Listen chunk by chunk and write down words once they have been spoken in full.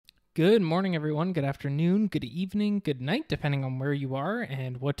Good morning, everyone. Good afternoon, good evening, good night, depending on where you are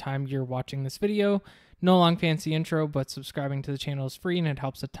and what time you're watching this video. No long fancy intro, but subscribing to the channel is free and it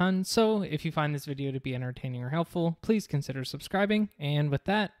helps a ton. So if you find this video to be entertaining or helpful, please consider subscribing. And with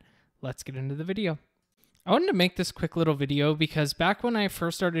that, let's get into the video. I wanted to make this quick little video because back when I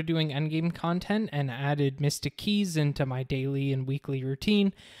first started doing endgame content and added Mystic Keys into my daily and weekly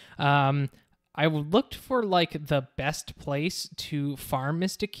routine, I looked for like the best place to farm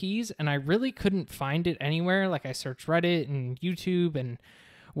Mystic Keys, and I really couldn't find it anywhere. Like I searched Reddit and YouTube and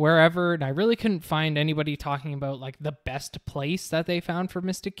wherever, and I really couldn't find anybody talking about like the best place that they found for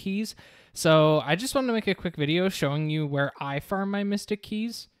Mystic Keys. So I just wanted to make a quick video showing you where I farm my Mystic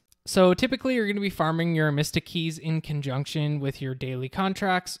Keys. So typically you're going to be farming your Mystic Keys in conjunction with your daily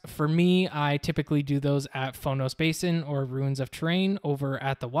contracts. For me, I typically do those at Phonos Basin or Ruins of Terrain over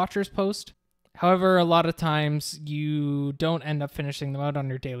at the Watcher's Post. However, a lot of times you don't end up finishing them out on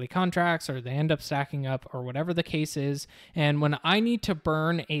your daily contracts, or they end up stacking up, or whatever the case is. And when I need to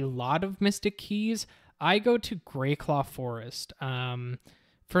burn a lot of Mystic Keys, I go to Greyclaw Forest.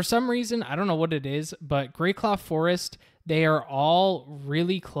 For some reason, I don't know what it is, but Greyclaw Forest, they are all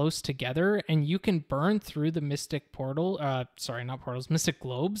really close together, and you can burn through the Mystic Mystic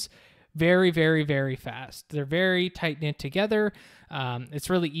Globes very, very, very fast. They're very tight-knit together. It's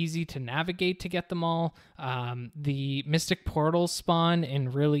really easy to navigate to get them all. The Mystic Portals spawn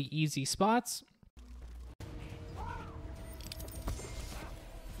in really easy spots.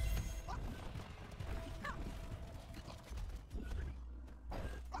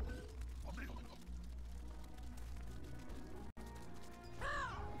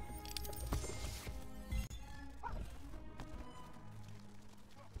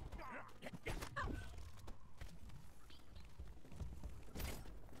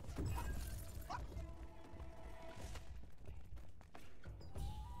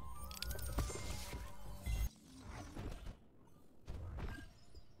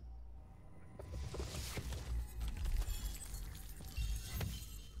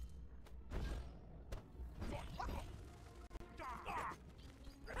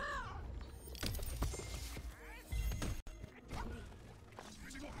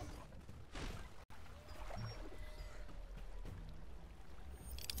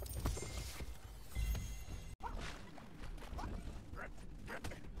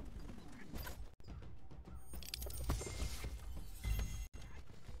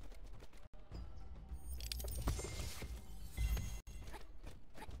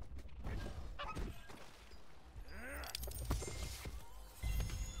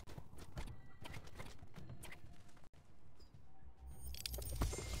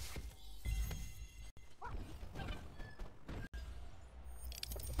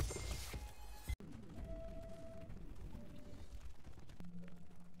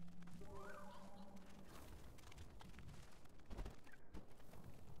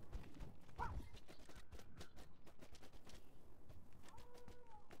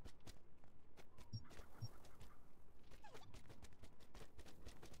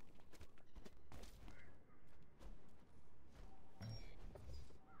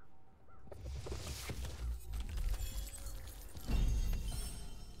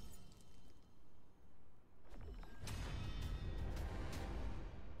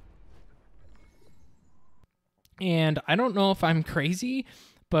 And I don't know if I'm crazy,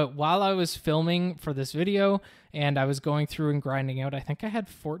 but while I was filming for this video and I was going through and grinding out, I think I had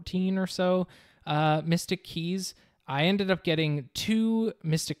 14 or so Mystic Keys. I ended up getting 2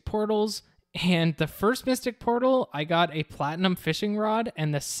 Mystic Portals, and the first Mystic Portal, I got a Platinum Fishing Rod,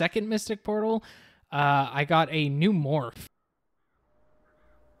 and the second Mystic Portal, I got a new Morph.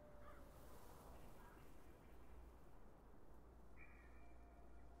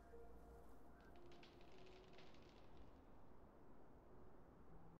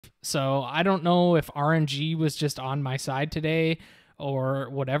 So I don't know if RNG was just on my side today or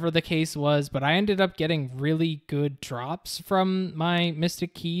whatever the case was, but I ended up getting really good drops from my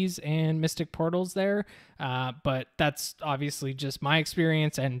Mystic Keys and Mystic Portals there. But that's obviously just my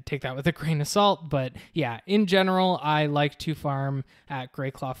experience, and take that with a grain of salt. But yeah, in general, I like to farm at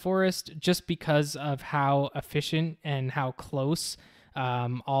Greyclaw Forest just because of how efficient and how close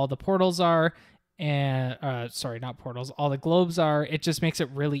all the portals are. And sorry, not portals, all the globes are. It just makes it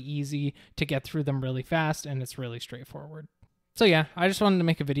really easy to get through them really fast, and it's really straightforward. So yeah, I just wanted to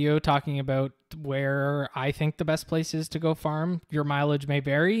make a video talking about where I think the best place is to go farm. Your mileage may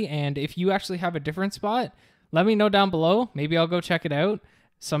vary, and if you actually have a different spot, let me know down below. Maybe I'll go check it out.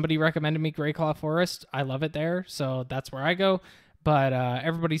 Somebody recommended me Greyclaw Forest. I love it there, so that's where I go. but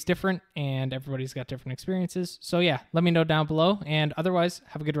everybody's different and everybody's got different experiences. So yeah, let me know down below. And otherwise,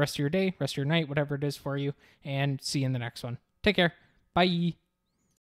 have a good rest of your day, rest of your night, whatever it is for you, and see you in the next one. Take care. Bye.